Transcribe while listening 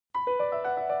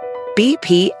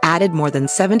BP added more than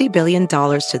 $70 billion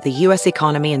to the U.S.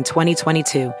 economy in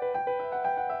 2022.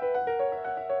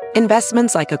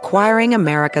 Investments like acquiring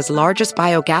America's largest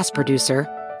biogas producer,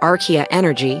 Archaea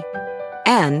Energy,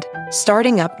 and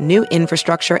starting up new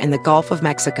infrastructure in the Gulf of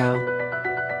Mexico.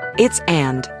 It's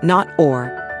and, not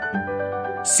or.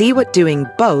 See what doing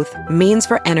both means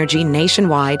for energy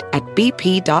nationwide at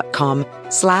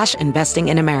bp.com/investing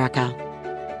in America.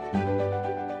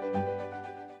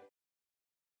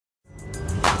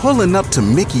 Pulling up to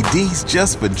Mickey D's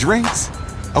just for drinks?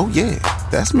 Oh yeah,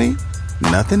 that's me.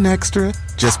 Nothing extra,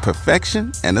 just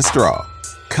perfection and a straw.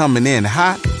 Coming in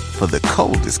hot for the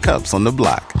coldest cups on the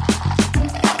block.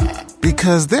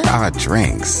 Because there are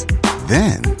drinks.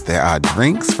 Then there are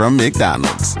drinks from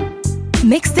McDonald's.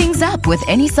 Mix things up with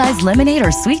any size lemonade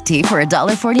or sweet tea for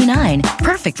 $1.49.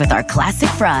 Perfect with our classic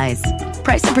fries.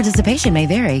 Price and participation may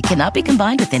vary. Cannot be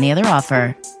combined with any other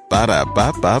offer.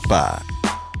 Ba-da-ba-ba-ba.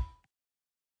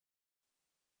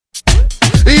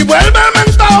 Y vuelve el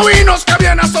mentado vinos que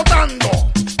viene azotando.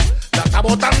 La está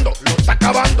botando, lo está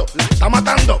acabando, la está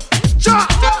matando. ¡Ya!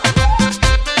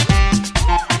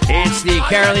 It's the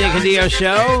Carolina Cadillo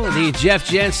Show, the Jeff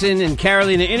Jensen and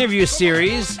Carolina interview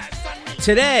series.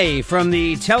 Today, from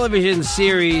the television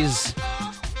series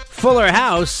Fuller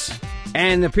House,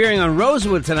 and appearing on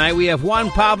Rosewood tonight, we have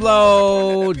Juan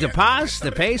Pablo de Pace.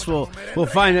 We'll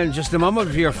find out in just a moment.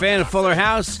 If you're a fan of Fuller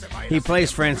House, he plays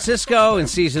Francisco in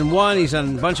season 1. He's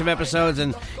on a bunch of episodes,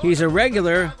 and he's a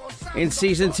regular in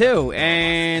season 2.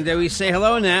 And we say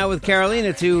hello now with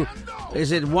Carolina to...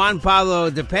 Is it Juan Pablo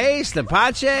de Pace? De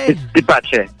Pace? It's De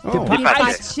Pace. Oh.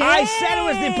 I said it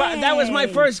was De Pace. That was my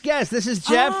first guess. This is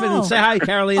Jeff, and say hi,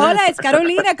 Carolina. Hola, it's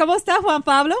Carolina. ¿Cómo estás, Juan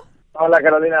Pablo? Hola,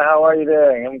 Carolina. How are you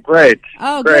doing? I'm great.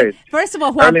 Oh, great. Good. First of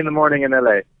all, Juan... Early in the morning in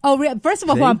L.A. Oh, first of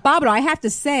all, Juan Pablo, I have to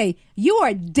say, you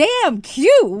are damn cute.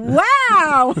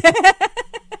 Wow.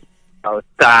 Oh,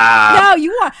 stop. No,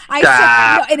 you are.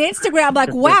 I said, in Instagram, I'm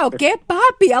like, wow, que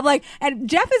papi. I'm like, and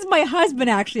Jeff is my husband,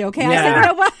 actually, okay?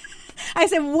 Yeah. I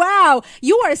said, wow,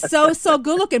 you are so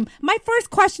good looking. My first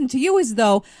question to you is,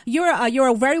 though, you're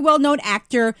a very well-known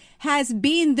actor. Has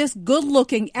being this good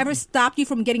looking ever stopped you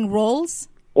from getting roles?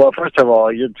 Well, first of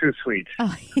all, you're too sweet.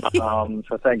 Oh.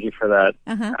 So thank you for that.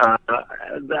 Uh-huh.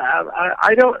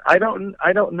 I don't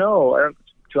know.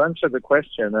 To answer the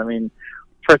question, I mean,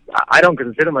 first, I don't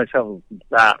consider myself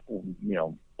that,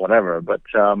 whatever, but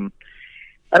I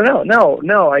don't know.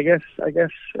 No, I guess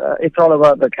it's all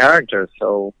about the character.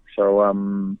 So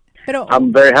I'm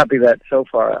very happy that so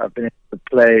far I've been able to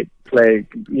play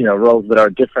roles that are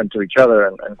different to each other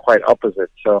and quite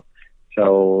opposite. So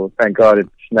thank God it's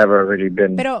never really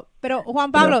been. Pero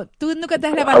Juan Pablo, tú nunca te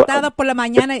has levantado por la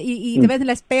mañana y te ves en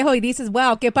el espejo y dices,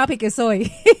 wow, qué papi que soy.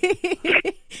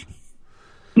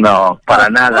 No, para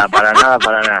nada.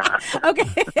 Okay.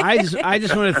 I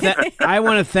just want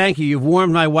to thank you. You've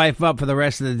warmed my wife up for the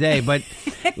rest of the day. But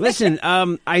listen,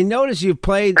 I noticed you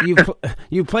played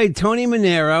Tony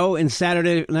Manero in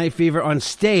Saturday Night Fever on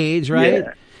stage, right?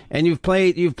 Yeah. And you've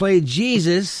played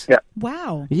Jesus. Yeah.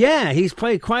 Wow. Yeah, he's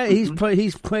played quite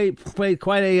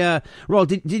quite a role.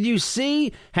 Had you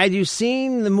seen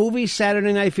the movie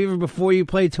Saturday Night Fever before you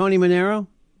played Tony Manero?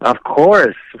 Of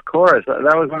course.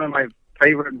 That was one of my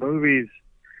favorite movies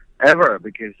ever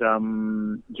because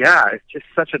it's just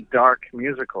such a dark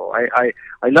musical. I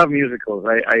love musicals.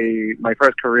 My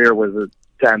first career was a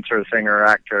dancer, singer,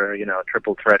 actor,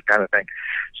 triple threat kind of thing.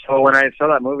 So when I saw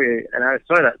that movie, and I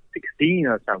saw it at 16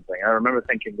 or something, I remember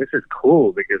thinking, this is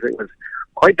cool because it was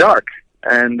quite dark.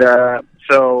 And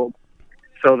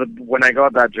when I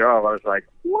got that job, I was like,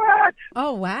 what?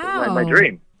 Oh, wow. It was my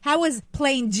dream. How was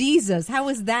playing Jesus? How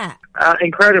was that?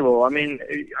 Incredible. I mean,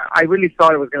 I really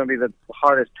thought it was going to be the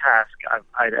hardest task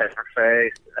I'd ever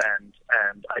faced, and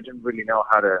I didn't really know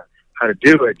how to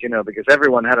do it, because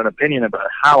everyone had an opinion about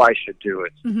how I should do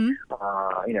it. Mm-hmm.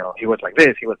 He was like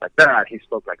this, he was like that, he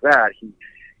spoke like that.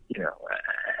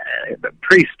 The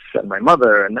priests and my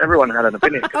mother and everyone had an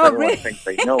opinion because everyone really? thinks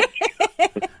they know,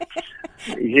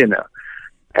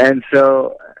 And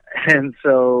so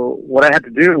what I had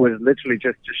to do was literally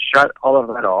just to shut all of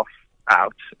that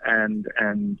out and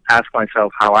ask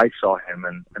myself how I saw him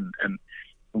and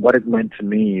what it meant to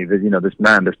me that, this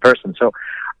man, this person. So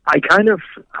I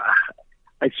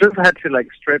sort of had to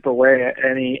strip away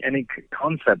any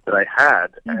concept that I had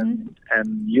and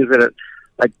use it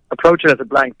approach it as a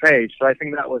blank page. So I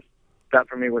think that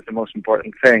for me was the most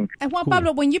important thing. And Juan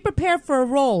Pablo, when you prepare for a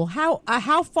role,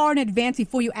 how far in advance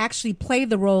before you actually play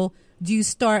the role do you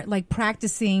start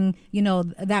practicing,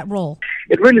 that role?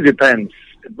 It really depends.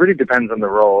 It really depends on the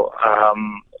role.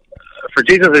 For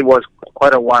Jesus, it was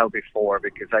quite a while before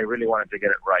because I really wanted to get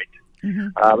it right. Mm-hmm.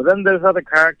 But then there's other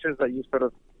characters that you sort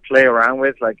of play around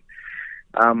with, like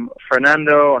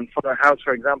Fernando on Fuller House,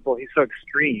 for example. He's so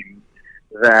extreme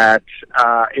that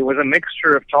it was a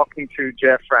mixture of talking to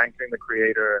Jeff Franklin, the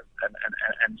creator,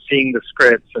 and seeing the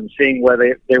scripts and seeing where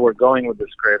they were going with the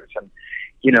scripts, and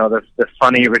the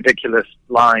funny, ridiculous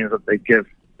lines that they give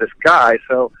this guy.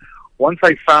 So once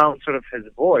I found sort of his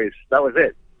voice, that was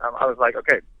it. I was like,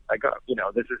 okay, I got,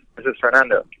 this is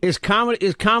Fernando. Is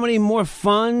comedy more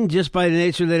fun just by the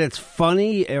nature that it's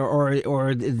funny, or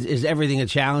is everything a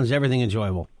challenge, everything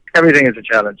enjoyable? Everything is a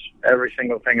challenge. Every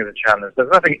single thing is a challenge.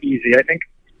 There's nothing easy. I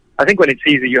think when it's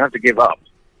easy, you have to give up.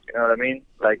 You know what I mean?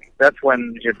 Like, that's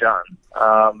when you're done.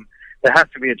 There has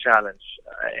to be a challenge.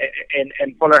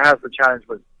 In Fuller House, the challenge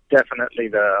was definitely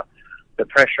the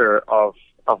pressure of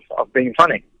being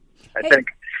funny. I think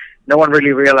no one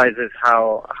really realizes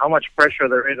how much pressure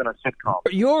there is in a sitcom.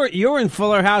 You're in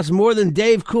Fuller House more than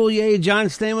Dave Coulier, John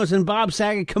Stamos, and Bob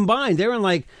Saget combined. They're in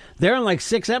like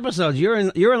 6 episodes. You're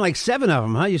in like 7 of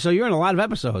them, huh? So you're in a lot of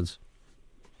episodes.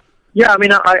 Yeah, I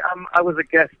mean, I was a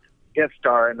guest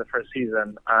star in the first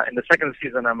season. In the second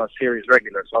season, I'm a series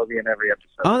regular, so I'll be in every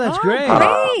episode. Oh, that's great!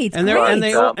 Great,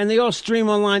 and they all stream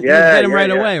online. Yeah, you get them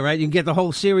right away, right? You can get the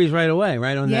whole series right away,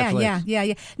 right on Netflix.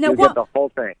 Yeah. Now, you get the whole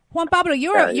thing. Juan Pablo,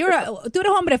 you're a tú eres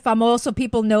hombre famoso.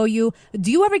 People know you.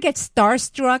 Do you ever get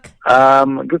starstruck?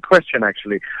 Good question,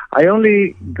 actually. I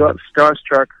only got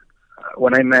starstruck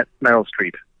when I met Meryl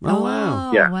Streep. Oh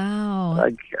wow! Yeah. Wow.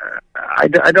 Like I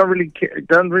don't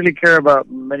really care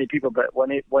about many people, but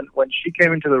when she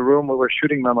came into the room, we were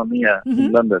shooting Mamma Mia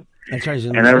in London. That's right.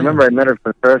 And I remember I met her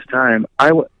for the first time.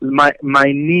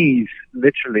 My knees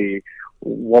literally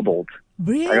wobbled.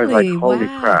 Really? I was like, holy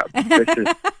crap!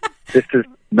 This is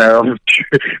Meryl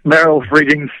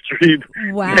freaking Streep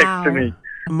next to me.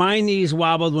 My knees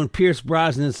wobbled when Pierce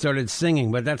Brosnan started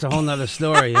singing, but that's a whole nother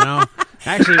story,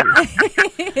 Actually,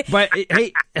 but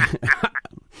hey,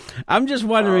 I'm just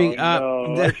wondering.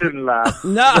 No, I shouldn't laugh.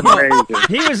 No,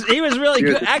 he was really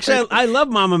good. Actually, I love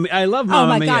Mamma Mia. I love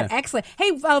Mamma Mia. Oh my God, excellent!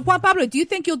 Hey, Juan Pablo, do you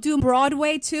think you'll do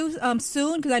Broadway too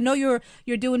soon? Because I know you're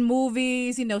doing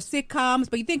movies, sitcoms,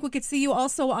 but you think we could see you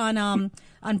also on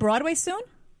Broadway soon?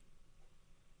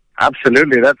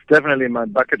 Absolutely, that's definitely my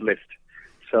bucket list.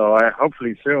 So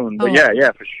hopefully soon. But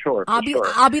yeah, for sure. I'll be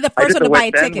the first one to buy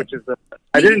a ticket.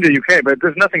 I did in the UK, but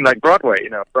there's nothing like Broadway.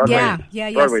 Broadway.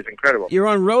 Yeah. Broadway's incredible. You're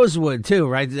on Rosewood too,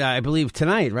 right? I believe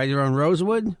tonight, right? You're on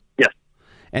Rosewood. Yes.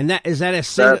 And is that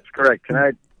a That's correct.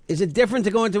 Tonight. Is it different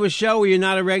to go into a show where you're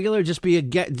not a regular? Just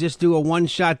do a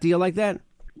one-shot deal like that?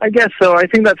 I guess so. I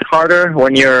think that's harder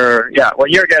when you're a guest.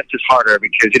 Is harder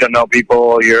because you don't know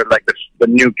people. You're like the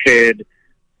new kid,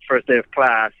 first day of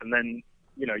class, and then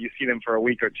you see them for a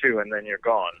week or two, and then you're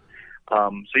gone.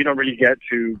 So you don't really get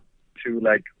to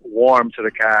like warm to the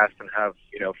cast and have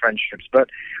friendships. But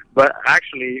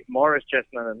actually, Morris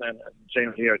Chestnut and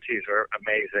James Lee Ortiz were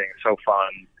amazing, so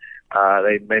fun.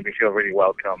 They made me feel really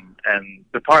welcome, and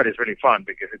the part is really fun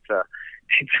because it's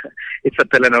a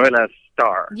telenovela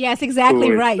star. Yes,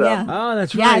 exactly right. Yeah. Oh,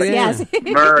 that's right. Yes.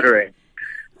 Murdering.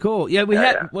 Cool. Yeah, we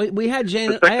had Jane.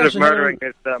 Suspected of murdering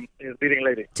his leading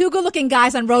lady. 2 good-looking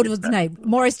guys on Rosewood tonight: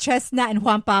 Morris Chestnut and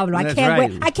Juan Pablo.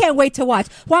 I can't wait to watch.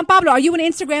 Juan Pablo, are you on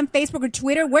Instagram, Facebook, or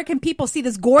Twitter? Where can people see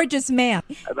this gorgeous man?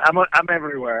 I'm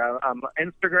everywhere. I'm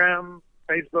Instagram,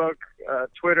 Facebook,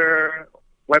 Twitter,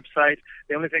 website.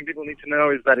 The only thing people need to know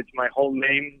is that it's my whole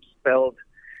name spelled,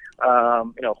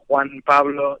 Juan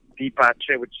Pablo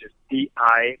Dipace, which is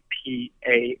Dipace,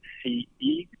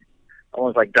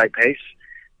 almost like Dipace.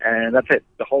 And that's it,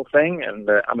 the whole thing, and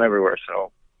I'm everywhere,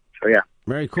 so yeah.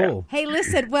 Very cool. Yeah. Hey,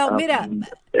 listen, well, mira.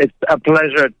 It's a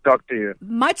pleasure to talk to you.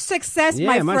 Much success,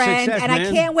 my friend, and man. I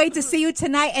can't wait to see you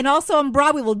tonight, and also on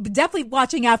Broadway. We'll be definitely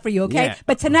watching out for you, okay? Yeah.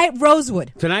 But tonight,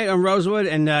 Rosewood. Tonight on Rosewood,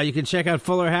 and you can check out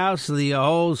Fuller House. The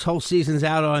whole season's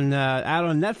out on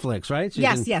Netflix, right? So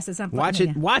yes, it's on. Watch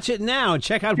it now.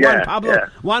 Check out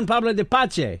Juan Pablo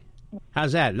Dipace.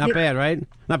 How's that? Not bad, right?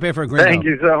 Not bad for a gringo. Thank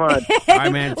you so much. All right,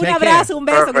 man. Take Un abrazo, un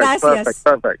beso, gracias.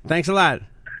 Perfect. Thanks a lot.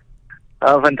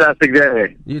 Have a fantastic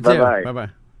day. You too. Bye-bye. Bye-bye.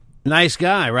 Nice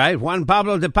guy, right? Juan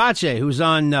Pablo Dipace, who's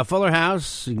on Fuller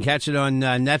House. You can catch it on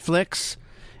Netflix.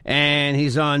 And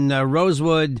he's on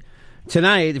Rosewood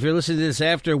tonight. If you're listening to this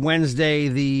after Wednesday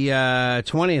the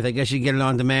 20th, I guess you get it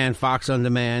on demand, Fox On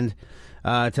Demand.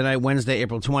 Tonight, Wednesday,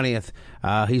 April 20th.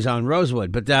 He's on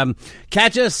Rosewood. But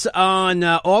catch us on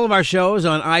all of our shows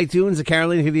on iTunes. The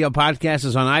Carolina Cadillo podcast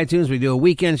is on iTunes. We do a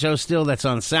weekend show still that's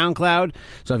on SoundCloud.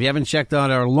 So if you haven't checked out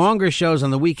our longer shows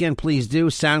on the weekend, please do.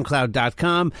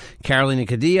 SoundCloud.com, Carolina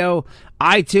Cadillo.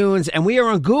 iTunes, and we are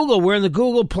on Google. We're in the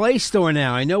Google Play Store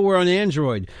now. I know we're on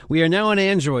Android. We are now on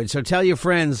Android, so tell your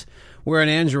friends we're on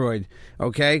Android,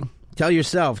 okay? Tell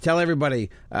yourself. Tell everybody.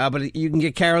 But you can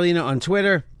get Carolina on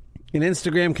Twitter and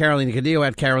Instagram, Carolina Cadillo,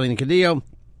 at Carolina Cadillo.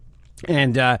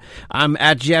 And I'm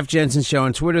at Jeff Jensen Show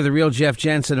on Twitter, The Real Jeff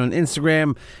Jensen on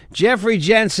Instagram, Jeffrey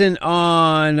Jensen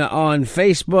on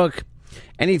Facebook.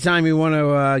 Anytime you want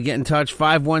to get in touch,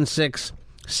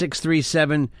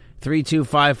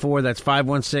 516-637-3254. That's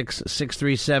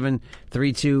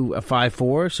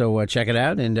 516-637-3254. So check it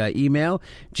out. And email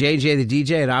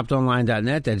jjthedj at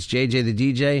optonline.net. That's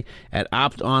jjthedj at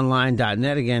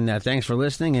optonline.net. Again, thanks for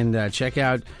listening. And check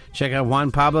out Juan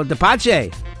Pablo de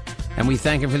Pache. And we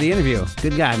thank him for the interview.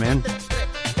 Good guy, man.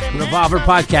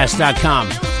 RevolverPodcast.com.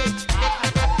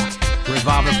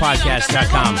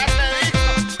 RevolverPodcast.com.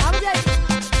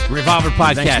 Revolver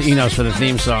Podcast. Thanks to Enos for the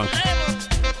theme song.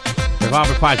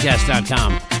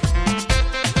 RevolverPodcast.com.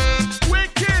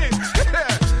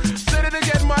 Say it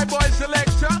again, my boy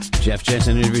selector. Jeff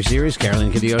Jensen Interview Series,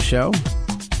 Carolina Cadillo Show,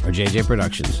 or JJ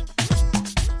Productions.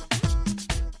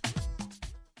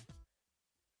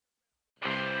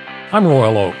 I'm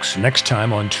Royal Oakes. Next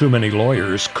time on Too Many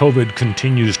Lawyers, COVID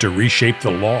continues to reshape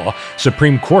the law.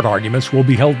 Supreme Court arguments will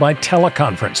be held by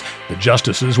teleconference. The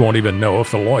justices won't even know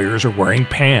if the lawyers are wearing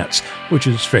pants, which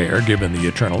is fair given the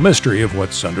eternal mystery of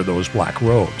what's under those black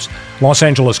robes. Los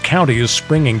Angeles County is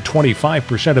springing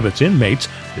 25% of its inmates.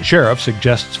 The sheriff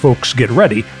suggests folks get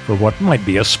ready for what might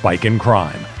be a spike in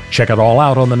crime. Check it all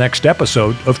out on the next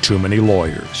episode of Too Many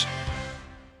Lawyers.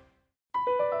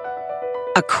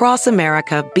 Across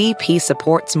America, BP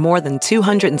supports more than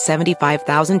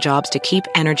 275,000 jobs to keep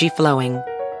energy flowing.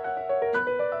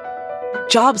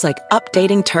 Jobs like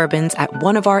updating turbines at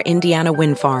one of our Indiana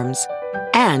wind farms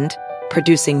and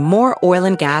producing more oil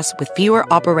and gas with fewer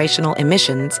operational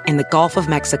emissions in the Gulf of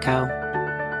Mexico.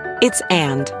 It's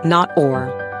and, not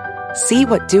or. See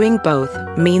what doing both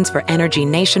means for energy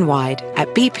nationwide at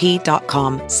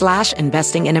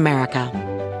bp.com/investing in America.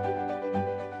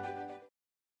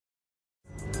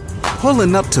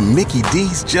 Pulling up to Mickey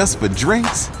D's just for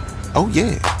drinks? Oh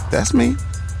yeah, that's me.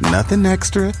 Nothing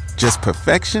extra, just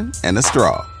perfection and a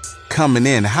straw. Coming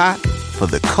in hot for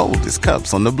the coldest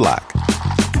cups on the block.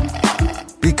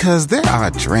 Because there are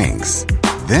drinks.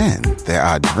 Then there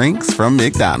are drinks from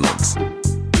McDonald's.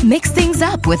 Mix things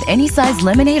up with any size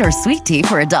lemonade or sweet tea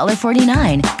for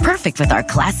 $1.49. Perfect with our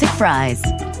classic fries.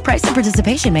 Price and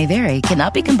participation may vary.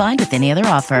 Cannot be combined with any other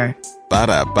offer.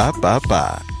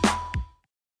 Ba-da-ba-ba-ba.